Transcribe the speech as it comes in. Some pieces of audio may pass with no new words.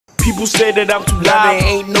People say that I'm too loud. There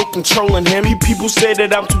ain't no controlling him. People say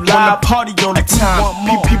that I'm too loud. When I party on the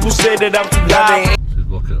time. People say that I'm too loud. She's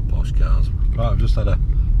looking at posh cars. Right, I've just had a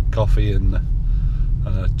coffee and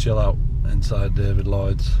a chill out inside David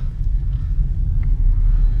Lloyd's.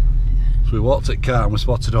 So we walked at car and we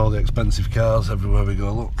spotted all the expensive cars everywhere we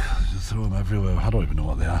go. Look, just throw them everywhere. I don't even know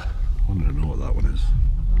what they are. I don't even know what that one is.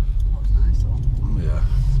 Looks nice one. Yeah,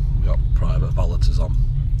 we got private valeters on.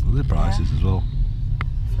 Well, the prices as well.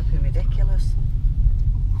 Flipping ridiculous.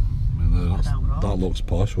 I mean, that looks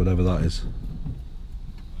posh, whatever that is.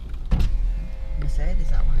 Mercedes,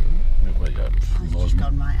 that one, isn't it? Well, yeah, It's just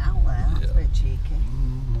gone right out there. That's Yeah. a bit cheeky.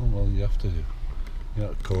 Well, you have to do. You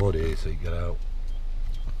got a code here so you get out.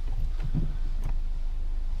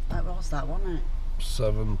 What's that, wasn't it?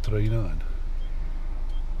 739.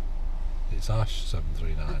 It's Ash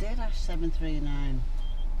 739. I did Ash 739.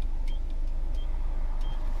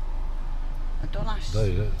 I done Ash. There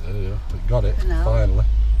you go. We got it, No. finally.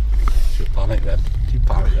 Should panic then. You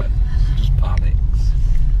panic then. Just panics.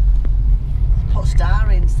 Put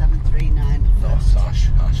star in 739 No, first. it's Ash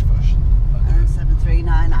first. And then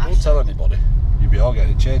 739 Ash. Don't tell anybody. You'll be all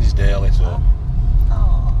getting it. Changes daily, so.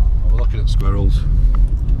 Oh, We're looking at squirrels.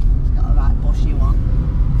 it's got a right bushy one.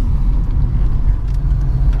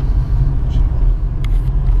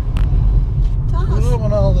 We don't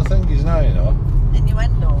want all the thingies now, you know.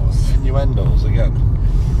 Innuendos. Innuendos again.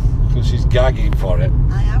 Because she's gagging for it.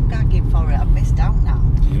 I am gagging for it. I've missed out now.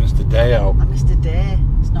 You missed a day out. I missed a day.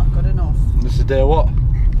 It's not good enough. Missed a day what?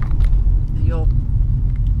 Your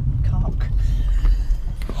cock.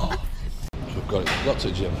 So we've got to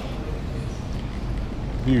the gym.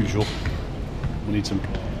 Usual. We need some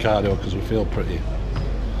cardio because we feel pretty.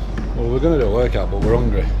 Well, we're going to do a workout, but we're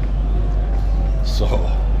hungry. So,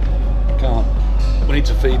 can't. We need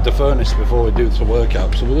to feed the furnace before we do the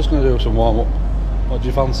workout. So we're just going to do some warm up. What do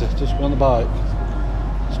you fancy? Just go on the bike.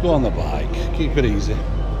 Just go on the bike. Keep it easy.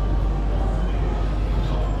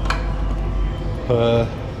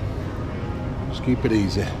 Just keep it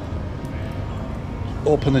easy.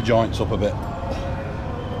 Open the joints up a bit.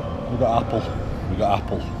 We've got apple. We've got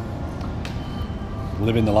apple.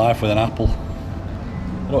 Living the life with an apple.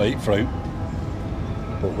 I don't eat fruit,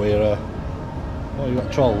 but we're. Oh, you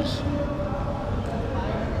got trolls.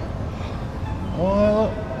 Oh,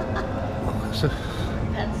 look. It's a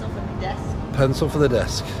Pencil for the desk. pencil for the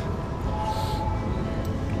desk.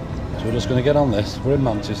 So we're just going to get on this. We're in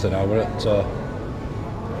Manchester now. We're at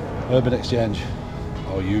Urban Exchange.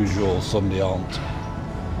 Our usual Sunday haunt.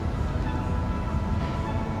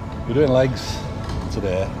 We're doing legs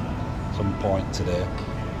today, some point today.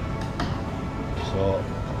 So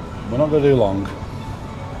we're not going to do long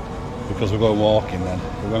because we're going walking then.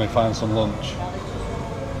 We're going to find some lunch.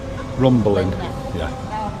 Rumbling, yeah.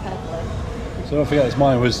 So don't forget this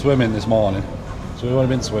morning we were swimming this morning. So we've only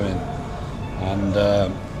been swimming. And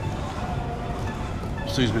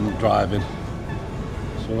Sue's been driving.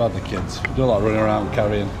 So we've had the kids. We do a lot of running around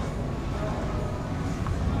carrying.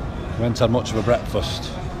 We haven't had much of a breakfast.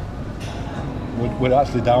 We're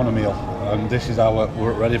actually down a meal, and this is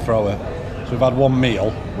we're ready for our. So we've had one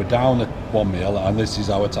meal. We're down at one meal, and this is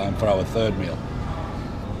our time for our third meal.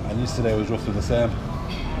 And yesterday was roughly the same.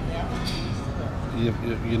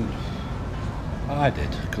 I did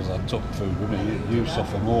because I took food with me. You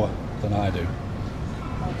suffer more than I do.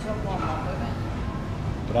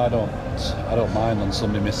 But I don't mind on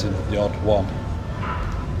Sunday missing the odd one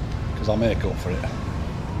because I'll make up for it.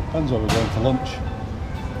 Depends where we're going for lunch.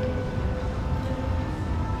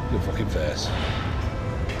 Your fucking face.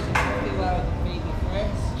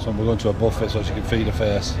 So we're going to a buffet so she can feed her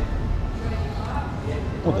face.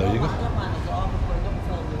 Oh, there you go.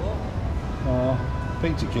 Oh,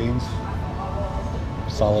 peachy keens.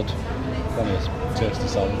 Salad. Plenty of tasty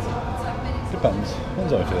salad. Depends.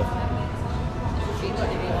 Depends how I feel.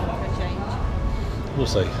 We'll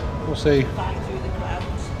see. We'll see.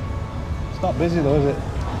 It's not busy though, is it?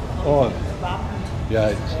 Oh, yeah.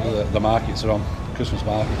 It's, the markets are on. Christmas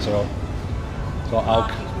markets are on. So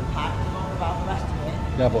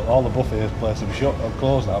yeah, but all the buffet places are shut or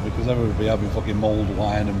closed now because everybody will be having fucking mulled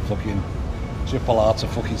wine and fucking chipolata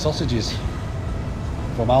fucking sausages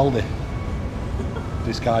from Aldi,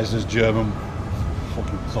 disguised as German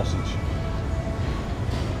fucking sausage.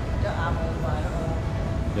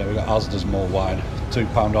 Yeah, we got Asda's mulled wine,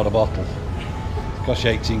 £2 odd a bottle. It costs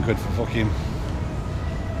you 18 quid for fucking.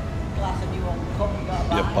 Glass of your own cup, you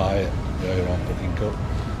got You buy it. Yeah, your own fucking cup.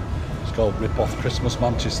 It's called Rip Off Christmas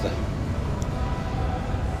Manchester.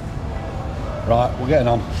 Right, we're getting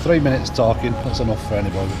on. 3 minutes talking, that's enough for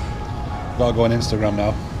anybody. Gotta go on Instagram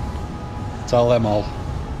now. Tell them all.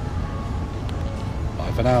 Bye.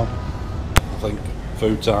 right for now. I think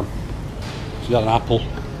food time. She had an apple.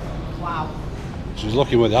 Wow. She's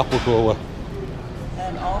looking where the apple cooler.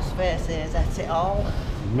 And horse faces, ate it all.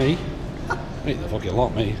 Me? Eat the fucking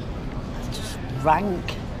lot, me. It's just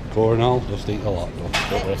rank. Core and all, just eat a lot.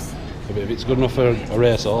 Don't worry. If it's good enough for a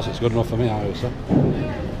racehorse, it's good enough for me, I would say.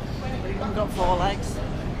 I've got 4 legs.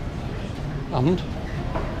 And?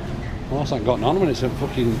 Well, I ain't got none when it's at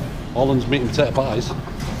fucking Holland's meat and potato pies.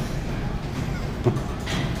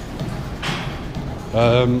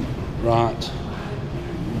 Right.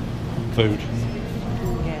 Food.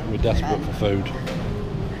 Yeah. We're desperate for food.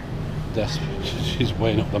 She's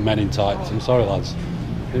weighing up the men in tights. I'm sorry, lads.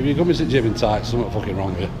 If you come into the gym in tights, something fucking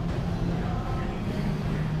wrong with you.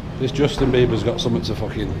 This Justin Bieber's got something to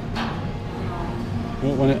fucking. I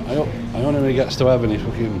hope when he gets to heaven, he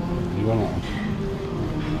won't.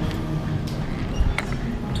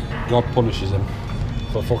 God punishes him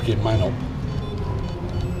for fucking men up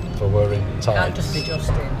for wearing tights. Can't just be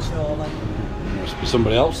Justin, surely. Must be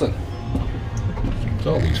somebody else then. It's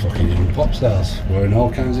all these fucking young pop stars wearing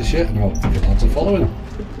all kinds of shit and all fucking lads are following them.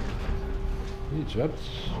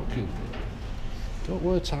 Fucking don't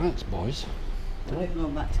wear tights, boys. We're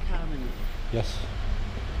going back to Carmen. Yes.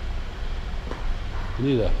 You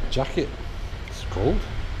need a jacket. It's cold.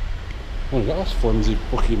 Well, you've got this flimsy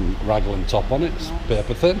fucking raglan top on it. It's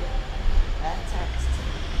paper thin. Text.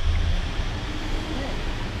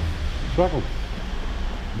 It's raglan.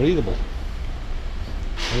 Breathable.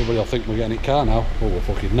 Everybody will think we're getting in car now. Oh, we're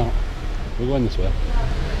fucking not. We're going this way.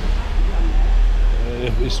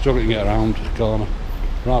 He's struggling to get around the corner.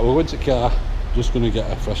 Right, we're going to car. Just going to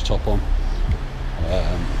get a fresh top on.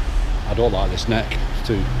 I don't like this neck. It's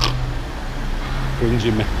too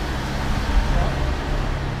cringing me.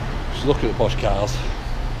 Just look at the posh cars.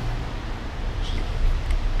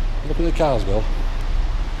 Look at the cars, girl.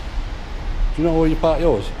 Do you know where you park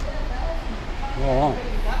yours? Alright.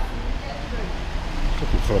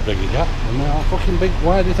 Looking for a bigger gap. I'm not fucking big.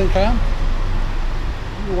 Why do you think I am?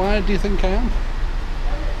 Why do you think I am?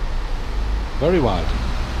 Very wide.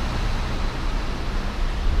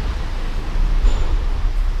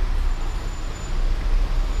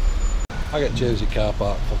 I get changed at car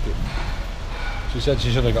park, fuck it. She said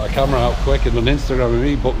she should have got a camera out quick and done Instagram with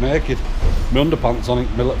me buck naked. My underpants on in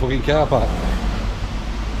the middle of fucking car park.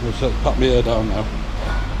 She'll pat my hair down now.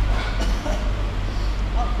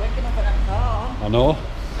 Not quick enough for that car. I know.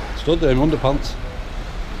 Stood there in my underpants.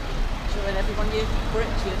 Showing everyone your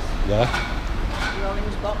britches. Yeah. Your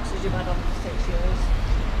orange boxes you've had on for 6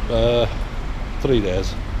 years. 3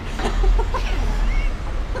 days.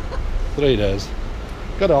 3 days.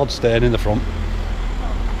 Got an odd stain in the front.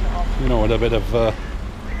 You know, with a bit of Been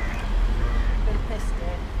pissed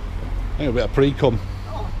in. I think a bit of pre-cum.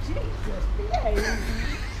 Oh Jesus, behave.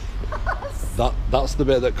 That's the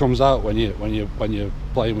bit that comes out when you're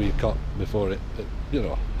playing with your cock before it you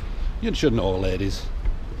know. You should know, ladies.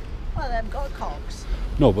 Well, they've got cocks.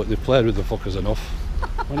 No, but they've played with the fuckers enough.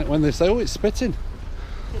 when they say, oh, it's spitting.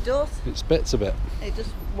 It does. It spits a bit. It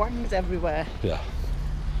just wangs everywhere. Yeah.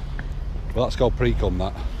 Well, that's called pre-cum,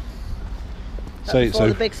 that. That's Say it, before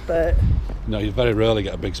Sue. the big spurt. No, you very rarely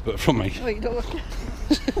get a big spurt from me. Oh, you don't.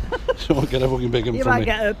 You don't get a fucking big one You from might me.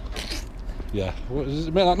 get a. Yeah. What, does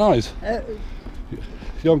it make that noise?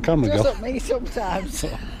 You're on camera, Does girl. up me sometimes.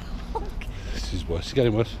 This is worse. It's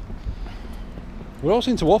getting worse. We all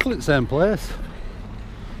seem to waffle at the same place.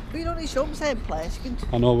 But you don't need to show them the same place. You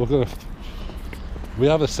can. I know, we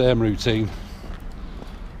have the same routine,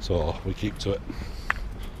 so we keep to it.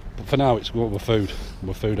 But for now, it's what we're food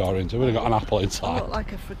oriented. We've only got an apple You inside. look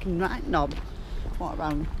like a freaking right knob. What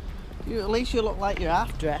around? At least you look like you're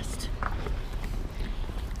half dressed.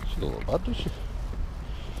 She don't look bad, does she?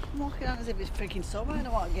 I'm walking out as if it's freaking summer and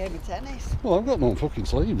I want a game of tennis. Well, I've got no fucking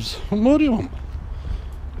sleeves. What more do you want?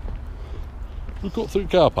 We cut through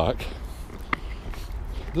car park.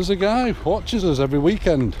 There's a guy who watches us every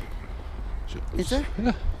weekend. Is there?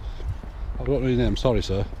 Yeah. I don't know his name, sorry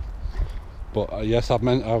sir. But yes, I've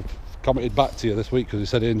commented back to you this week because he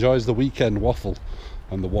said he enjoys the weekend waffle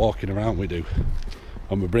and the walking around we do.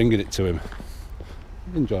 And we're bringing it to him.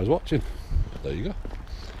 He enjoys watching. There you go.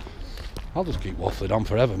 I'll just keep waffling on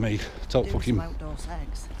forever, me. Talk Do fucking some outdoor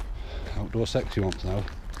sex. outdoor sex you want to know.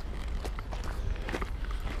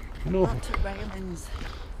 No. Back to railings.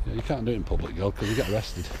 Yeah, you can't do it in public, girl, because you get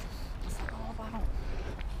arrested. What's that all about?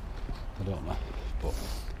 I don't know, but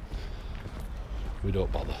we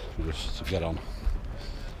don't bother. We just get on.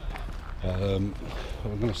 What am I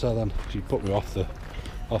going to say then? She put me off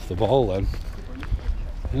the ball then.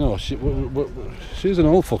 You know, she's an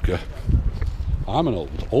old fucker. I'm an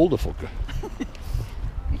older fucker.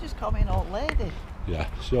 You just call me an old lady. Yeah,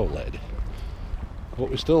 it's the old lady. But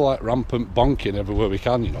we're still like rampant bonking everywhere we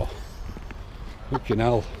can, you know. Fucking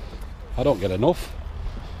hell. I don't get enough.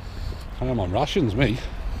 I'm on rations, me.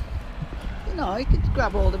 You know, you could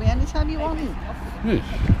grab hold of me anytime you want. Yeah.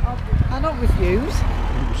 I don't refuse.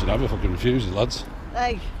 You should have a fucking refusal, lads.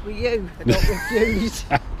 Hey, with you, I don't refuse.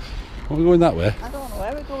 Are we going that way? I don't know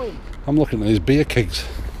where we're going. I'm looking at these beer kegs.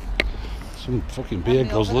 Some fucking beer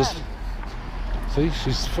guzzlers. See,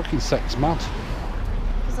 she's fucking sex mad.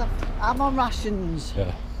 Because I'm on rations.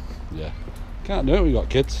 Yeah, yeah. Can't do it, we got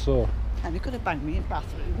kids, so. And you could have banged me in the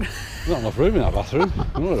bathroom. There's not enough room in that bathroom.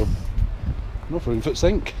 Enough room for the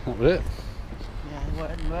sink, that was it. Yeah,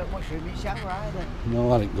 there weren't much room in the shower either.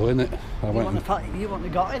 No, I didn't go in it. You wouldn't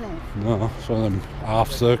have got in it. No, it's one of them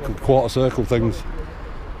half circle, quarter circle things.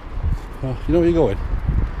 Oh, you know where you're going?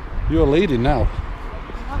 You're leading now.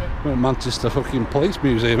 We're at Manchester fucking Police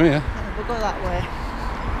Museum here. Yeah, we'll go that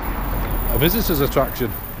way. A visitors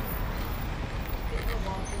attraction.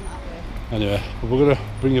 Anyway, we're going to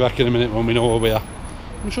bring you back in a minute when we know where we are.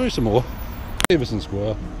 I'll show you some more. Davison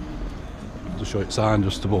Square. To show it sign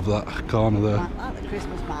just above that corner there. Like the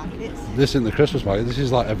Christmas markets. This isn't the Christmas market. This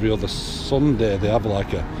is like every other Sunday. They have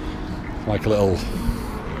like a little.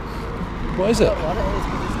 What is it? I don't know what it is,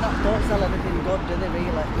 but it's not. Don't sell anything good, do they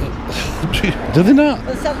really? Do they not?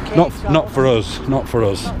 They sell cakes. Not for us. Not for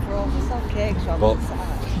us. Not for us. They sell cakes on But the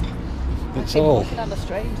side. it's People all. looking at us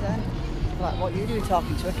strange then. Like what you doing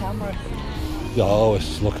talking to a camera? Yeah, I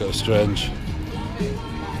always look at us strange.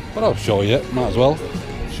 But I'll show you. Might as well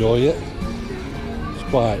show you. It's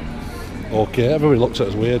quite okay. Everybody looks at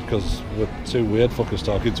us weird because we're two weird fuckers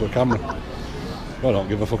talking to a camera. I don't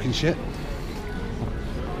give a fucking shit.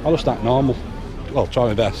 I'll just act normal. Well, try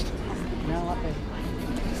my best. No,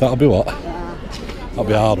 That'll be what? That'll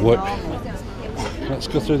be hard work. normal. Let's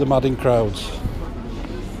go through the madding crowds.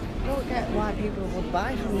 I don't get why people would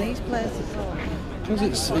buy from these places.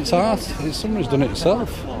 Because it's art. It's somebody's done it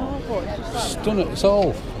himself. No, but it's just It's like, done it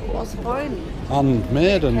itself. what's the point?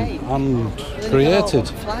 Handmade and created.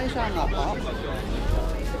 Flies around that lot.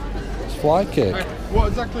 It's fly cake. What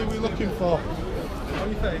exactly are we looking for?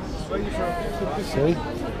 On your face. Where are you from? See?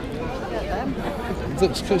 Get them.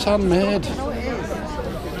 It's handmade. No, it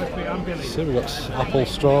is. See, we've got apple,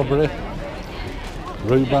 strawberry,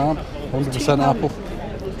 rhubarb, 100% apple.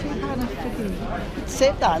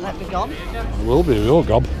 Sit down and let me gone. It will be your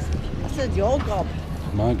gob. I said your gob.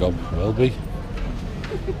 My gob will be.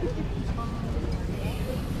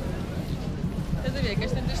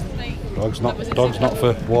 Dog's not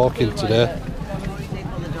for walking today.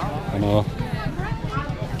 I know.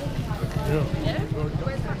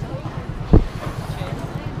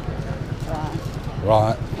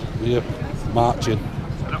 Right, we're marching.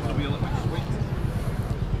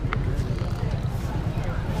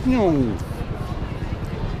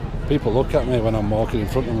 People look at me when I'm walking in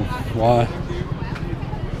front of them. Why?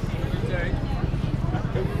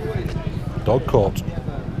 Dog coat.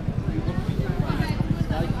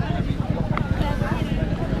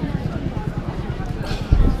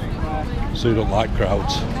 Sue don't like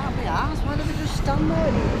crowds. Can't be arsed. Why don't we just stand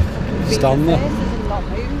there? Stand there? And not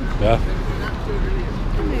move. Yeah.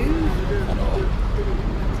 Move. I know.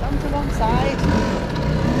 Stand to one side.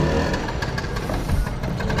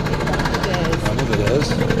 Another days.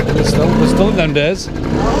 We're still in them days.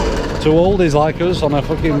 Two oldies like us on a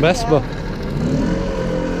fucking Vespa.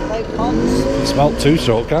 Like ponds. You smell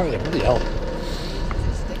two-stroke, can't you? Bloody hell.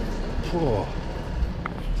 Whoa.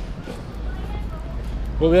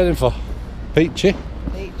 What are we heading for? Peachy?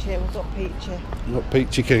 Peachy, we've got Peachy. We've got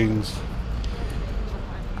Peachy Kings.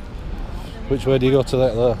 Which way do you go to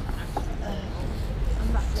there?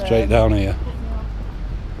 Straight down here.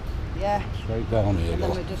 Yeah. Straight down here. And then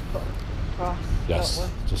Go. we just cut across. Yes,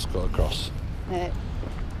 don't just go across. we?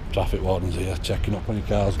 Traffic wardens here checking up when your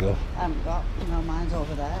cars go. I haven't got, mine's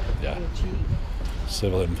over there. Yeah. You're cheap.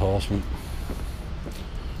 Civil enforcement.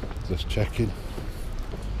 Just checking.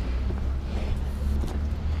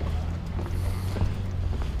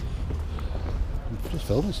 Just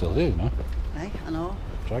filming still here, you know. Hey, I know.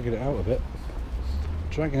 Dragging it out a bit.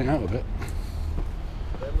 Dragging it out a bit.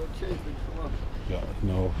 Yeah,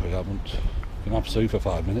 no, we haven't. You can have Sue for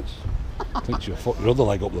 5 minutes. I think she'll fuck your other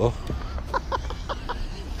leg up though.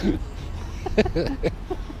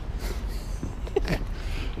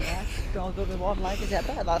 Yeah, don't go with one leg. I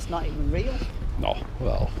bet that's not even real. No,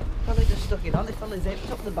 well, Probably just stuck it on. It probably zipped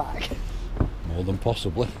up the back. more than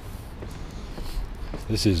possibly.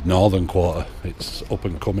 This is Northern Quarter. It's up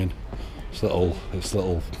and coming. It's little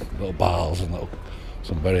bars and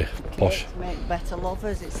some very posh. Cakes make better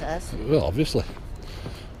lovers, it says. Well, obviously,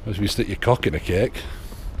 as you stick your cock in a cake.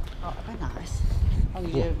 Oh, that'd be nice.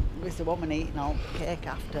 long as you miss a woman eating all cake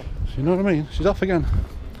after. You know what I mean? She's off again.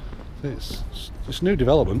 It's new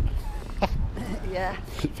development. Yeah.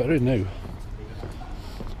 It's very new.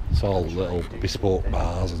 It's all little bespoke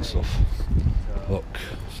bars and stuff. Look,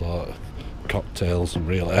 it's like cocktails and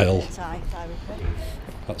real ale. Thai therapy.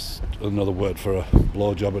 That's another word for a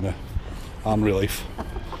blowjob and a arm relief.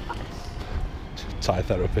 Thai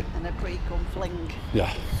therapy. And a pre-cum fling.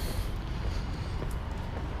 Yeah.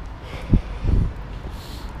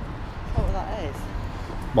 What that is?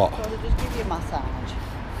 What? So they just give you a massage.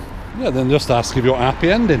 Yeah, then just ask if you want a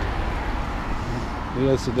happy ending.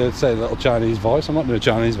 They'd say a little Chinese voice. I'm not doing a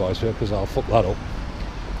Chinese voice here because I'll fuck that up.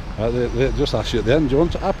 They just ask you at the end, do you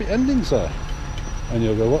want a happy ending, sir? And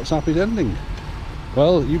you'll go, what's happy ending?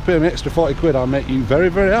 Well, you pay me extra 40 quid, I'll make you very,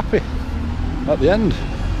 very happy at the end.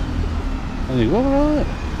 And you go, alright.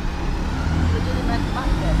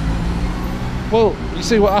 Well, you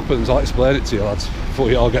see what happens, I'll explain it to you lads, before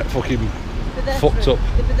you all get fucking fucked up.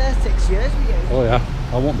 They've been there 6 years with you. Oh yeah,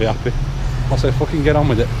 I won't be happy. I'll say fucking get on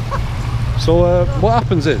with it. So what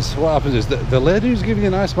happens is the lady who's giving you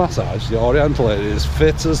a nice massage, the Oriental lady, is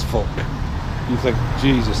fit as fuck. You think,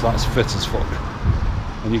 Jesus, that's fit as fuck.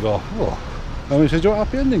 And you go, oh. And he says, do you want a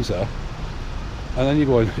happy ending, sir? And then you're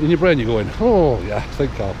going, in your brain you're going, oh yeah, I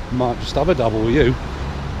think I might just have a dabble with you.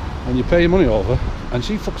 And you pay your money over, and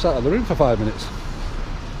she fucks out of the room for 5 minutes.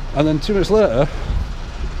 And then 2 minutes later,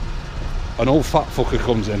 an old fat fucker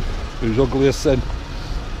comes in, who's ugly as sin.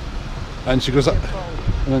 And she goes, and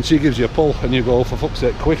then she gives you a pull, and you go, for fuck's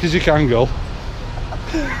sake, quick as you can go.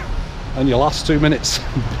 And your last 2 minutes,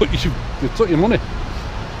 but you've took your money.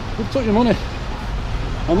 You've took your money.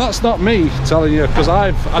 And that's not me telling you, because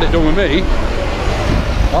I've had it done with me.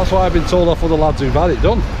 That's what I've been told off other lads who've had it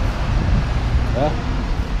done. Yeah.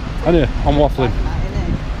 Anyway, I'm waffling.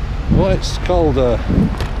 Well, it's called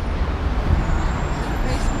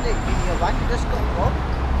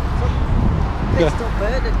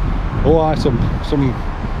oh, aye, some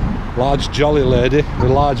large jolly lady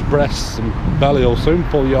with large breasts and belly will soon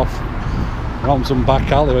pull you off around some back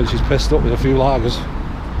alley when she's pissed up with a few lagers.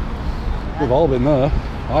 We've all been there.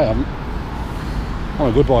 I haven't. I'm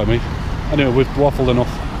a good boy, me. Anyway, we've waffled enough.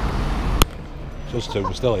 Just two,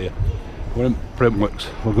 we're still here. We're in Printworks.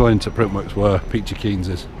 We're going to Printworks where Peachy Keen's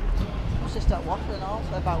is. Must have stopped waffling all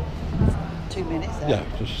for about 2 minutes there. Yeah,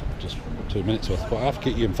 just 2 minutes worth. But I have to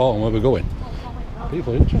keep you informed where we're going.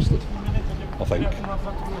 People are interested, I think.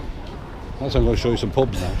 That's I'm going to show you some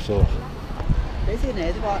pubs now, so... Busy in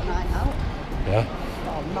here, they've got a night out. Yeah.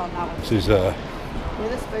 Well, not now. This is,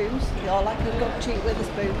 Witherspoons. You all like a good cheap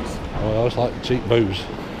Witherspoons. I always like cheap booze.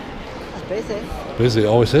 It's busy. Busy, it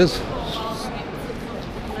always is. Bit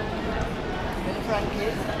of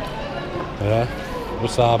Frankie's. Yeah.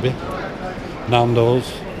 Wasabi. Nando's.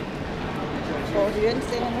 What are you in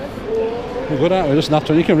cinema? We're good, aren't we? Just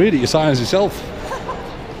after, and you can read it, your signs yourself.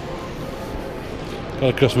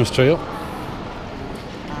 Got a Christmas tree up.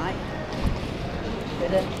 Aye.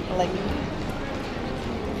 Bit of bling.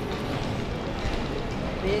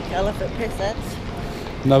 Big elephant piss heads.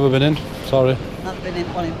 Never been in, sorry. I've been in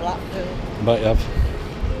one in Blackpool. Bet you have.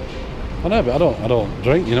 I know, but I don't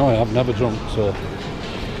drink, you know. I've never drunk, so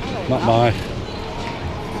not my.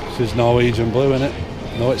 This is Norwegian Blue, innit?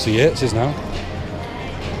 No, it's the Yates's now.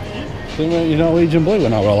 Didn't you Norwegian Blue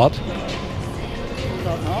when I were a lad?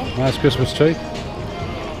 Don't know. Nice Christmas tree.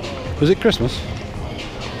 Was it Christmas?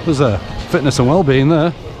 There's a fitness and well-being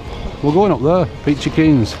there. We're going up there, Peachy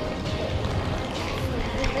Keen's. I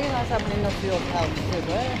didn't realise how many enough your pals do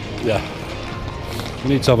there. Yeah. We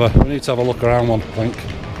need to have a look around one, I think.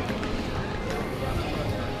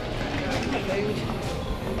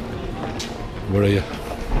 Where are you?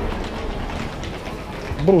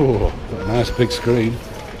 Oh, got a nice big screen.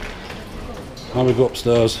 Now we go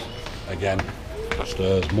upstairs again.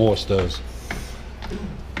 Stairs, more stairs.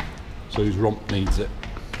 Sue's rump needs it.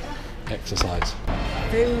 Exercise.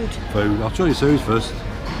 Food. I'll show you Sue's first.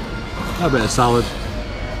 A bit of salad.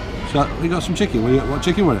 We got some chicken. What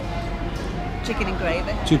chicken with it? Chicken and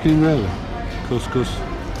gravy. Chicken and gravy. Couscous.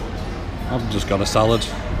 I've just got a salad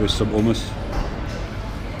with some hummus.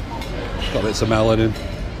 Got bits of melon in,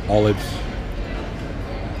 olives,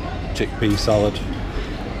 chickpea salad.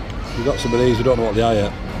 We've got some of these, we don't know what they are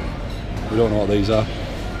yet. We don't know what these are.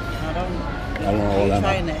 I don't know what them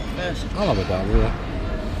trying it first. I'll have a dabble, yeah.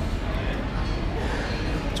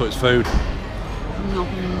 So it's food.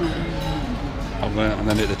 I'm going to, and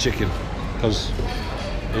then hit the chicken. Because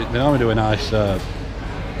they normally do a nice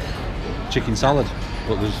chicken salad,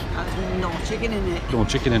 but there's no chicken in it. No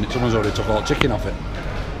chicken in it, someone's already took all the chicken off it.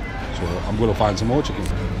 So I'm going to find some more chicken.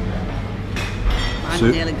 Mine's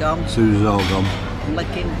nearly gone. Sue's all gone.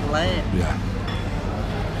 licking plate. Yeah.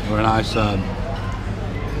 Or a nice,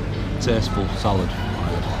 tasteful salad.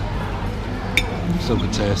 Still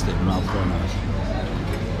could taste it in my mouth, very nice.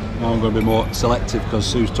 Now I'm going to be more selective because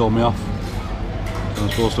Sue's told me off. I'm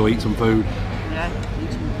supposed to eat some food. Yeah,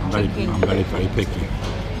 eat some I'm chicken. very, very picky.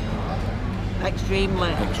 Extremely.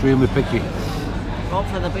 Extremely picky.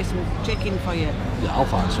 Hopefully there'll be some chicken for you. Yeah, I'll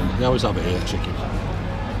find some. They always have it here, chicken.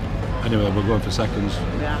 Anyway, we're going for seconds.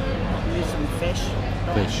 Yeah, use some fish.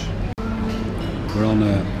 Fish. We're on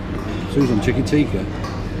Sue's on chicken tikka.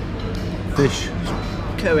 Fish.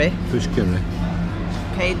 Curry. Fish curry.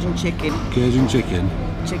 Cajun chicken. Cajun chicken.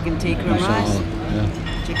 Chicken tikka and rice. Yeah.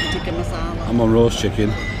 Chicken tikka masala. I'm on roast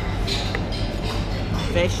chicken.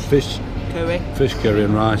 Fish. Fish. Curry. Fish curry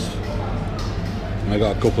and rice. And I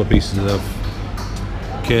got a couple of pieces of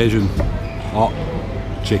Cajun hot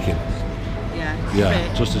chicken. Yeah. Yeah,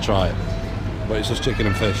 Fish. just to try it. But it's just chicken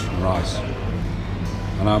and fish and rice.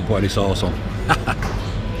 And I haven't put any sauce on.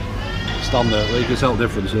 Stand there, you can tell the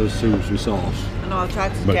difference as soon as we sauce. I know, I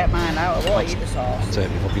tried to get mine out. I won't eat the sauce. Take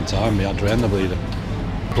me fucking time, me had to end the bleeder.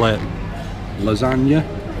 Plate lasagna.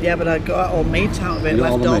 Yeah, but I got all meat out of it, You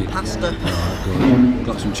got all left the all meat? pasta. Oh, good.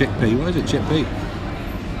 Got some chickpea. What is it? Chickpea?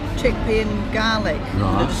 Chickpea and garlic. Right. And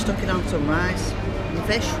I just stuck it on some rice and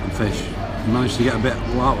fish. And fish. You managed to get a bit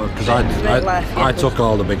out of it because Bit left, yeah, I took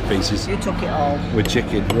all the big pieces You took it all. with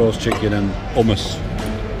chicken, roast chicken and hummus.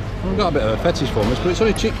 I've got a bit of a fetish for hummus, but it's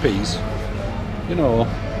only chickpeas. You know,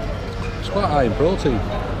 it's quite high in protein.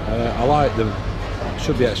 I like the,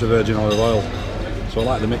 should be extra virgin olive oil. So I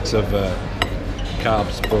like the mix of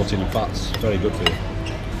carbs, protein and fats. Very good for you.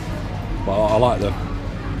 But I like the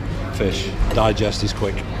fish. Digest is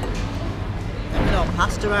quick. I've got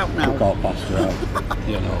pasta out now. Took all pasta out.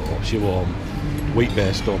 You know, she warm. Wheat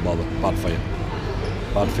based, don't bother. Bad for you.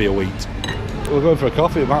 Bad for your wheat. We're going for a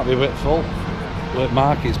coffee. It might be a bit full. The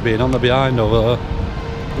market's being on the behind over there.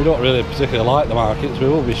 We don't really particularly like the markets. We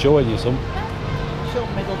will be showing you some. Short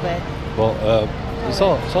middle bit. But it's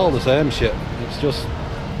all the same shit. It's just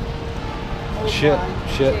shit,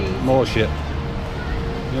 more shit.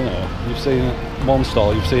 You know, you've seen one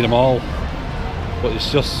stall, you've seen them all. But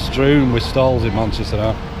it's just strewn with stalls in Manchester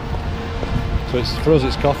now. So it's, for us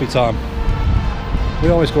it's coffee time. We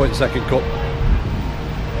always go into Second Cup.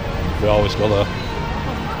 We always go there.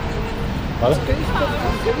 Pardon?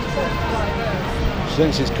 She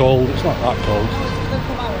thinks it's cold, it's not that cold.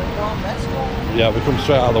 Yeah, we come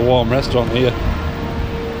straight out of the warm restaurant here.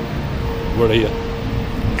 We're here.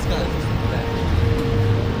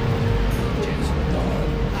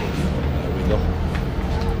 There we go.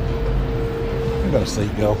 You've got a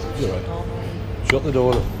seat, girl. You're right. Shut the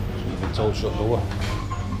door. You've been told shut the door.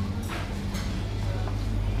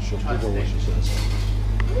 Shut the door, she says.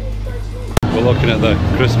 We're looking at the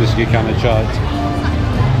Christmas you kind of tried.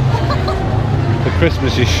 The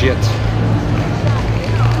Christmas is shit.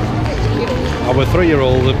 I was a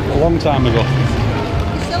 3-year-old a long time ago.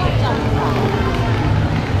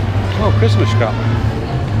 Oh, Christmas crap.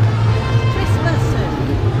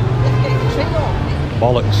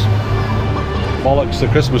 Bollocks. Bollocks to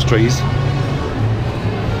Christmas trees.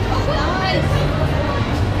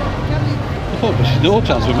 Oh, but she's no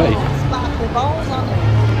chance with me. Sparkly balls on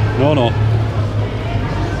it. No, no.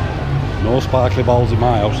 No sparkly balls in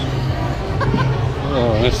my house.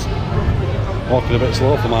 Oh, it's walking a bit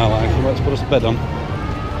slow for my liking. Let's put a speed on.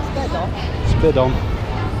 Speed on? Speed on.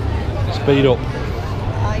 Speed up.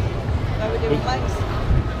 Aye. Where are we doing legs?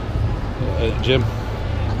 Gym. I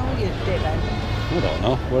know you did then. I don't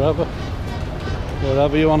know. Wherever.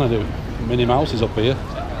 Wherever you want to do. Minnie Mouse is up here.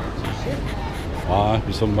 Why?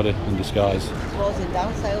 Be somebody in disguise. Closing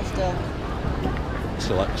down sale still.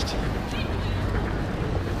 Celeste.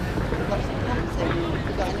 Got some pants in.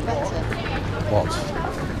 You got any better? What? Should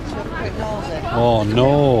we have a quick nosy? Oh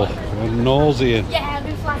no. We're nosying. Yeah, I've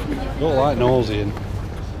been flashing you. Don't like nosying.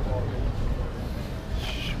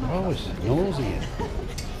 We're always nosying.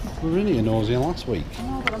 We were in here nosying last week.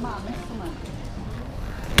 No, but I might have missed something.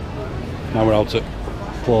 Now we're out at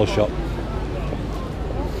clothes shop.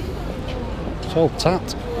 It's all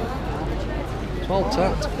tat. It's all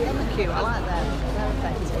tat. They're cute, I like them. They're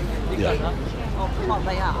effective. Yeah. Oh, for what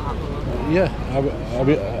they are. Yeah.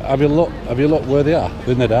 Have you looked where they are?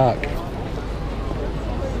 They're in the dark.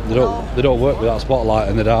 They don't work with that spotlight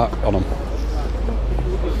in the dark on them.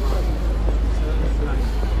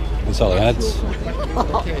 They're selling heads.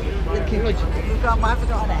 They're cute. We've got an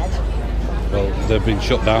head. Well, they've been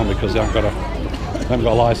shut down because they haven't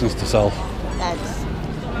got a license to sell. Heads.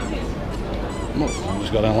 Well, you've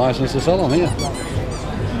just got a license to sell on here.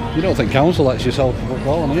 You don't think council lets you sell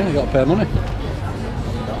football on here? You got to pay money.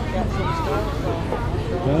 Get some stuff.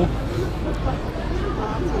 Yeah.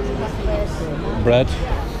 Bread.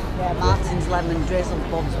 Yeah, Martin's lemon drizzle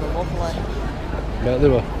buns were lovely. Bet they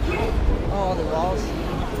were. Oh, there was.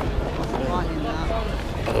 Liking that.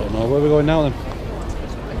 I don't know. Where are we going now then?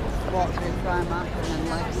 Walk through Primark and then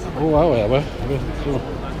legs. Oh, wow, yeah, we're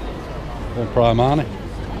going Primani.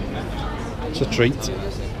 It's a treat.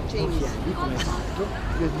 Cheese.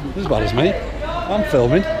 As bad as me. I'm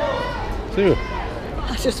filming. See you.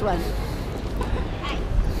 I just went.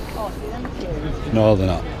 Oh, see them cute. No, they're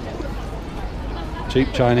not.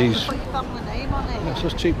 Cheap Chinese. Put your family name on it. It's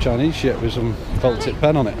just cheap Chinese shit with some felt tip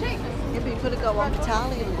pen on it. Yeah, but you could have got one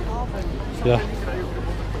Italian and Harvard. Yeah.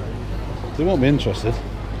 They won't be interested.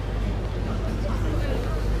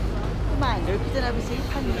 Mind you, if you didn't ever see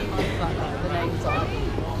penny ones like that with the names on it.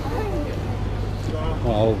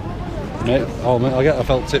 Well, I'll get a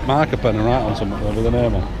felt tip marker pen and write on something with the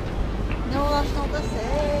name on. No, that's not the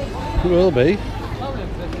same. It will be.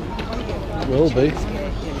 It will be.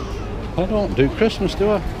 I don't do Christmas, do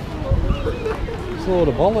I? It's a load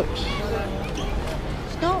of bollocks.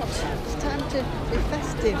 It's not. It's time to be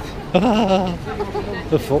festive.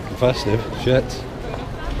 The fucking festive. Shit.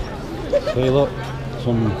 See, look.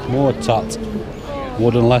 Some more tat.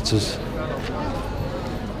 Wooden letters.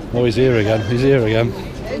 Oh, he's here again. He's here again.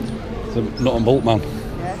 The nut and bolt man.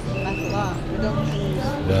 Yeah, metal that.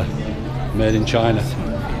 Reductions. Yeah. Made in China.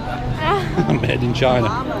 Made in China.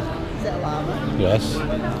 Llama. Is it a llama? Yes.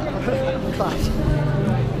 Class.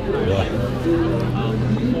 Yeah.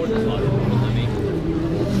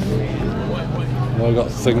 Well, we've got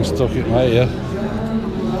things stuck in right here.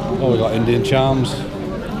 Oh, we've got Indian charms.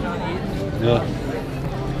 Yeah.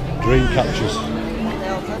 Dream catchers. What the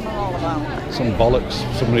hell's them all about? Some bollocks.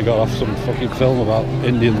 Somebody got off some fucking film about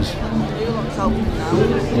Indians. You look open now.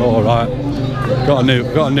 Oh, right. Got a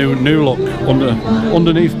new look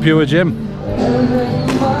underneath Pure Gym.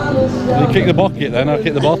 You kick the bucket then, I'll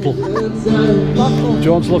kick the bottle. Do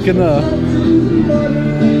you want to look in there?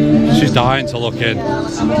 She's dying to look in.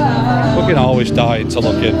 Fucking always dying to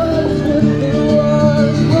look in.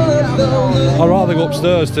 I'd rather go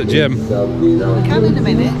upstairs to the gym. We can in a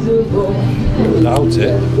minute. Doubt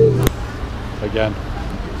it. Again.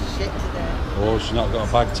 Shit today. Oh, she's not got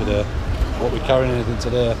a bag today. Won't be carrying anything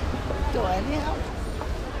today. Do anyhow.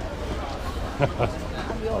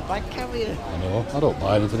 I'm your bag carrier. I know, I don't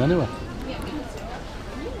buy anything anyway.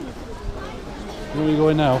 Where are we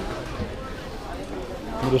going now?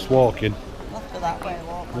 We're just walking. Let's go that way,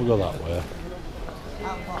 walk. We'll go that way.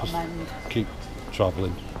 Out bottom end. Keep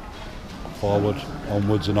travelling. Forward,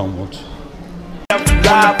 onwards and onwards. I'm too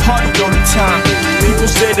live, party all the time. People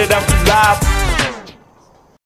say that I'm too live.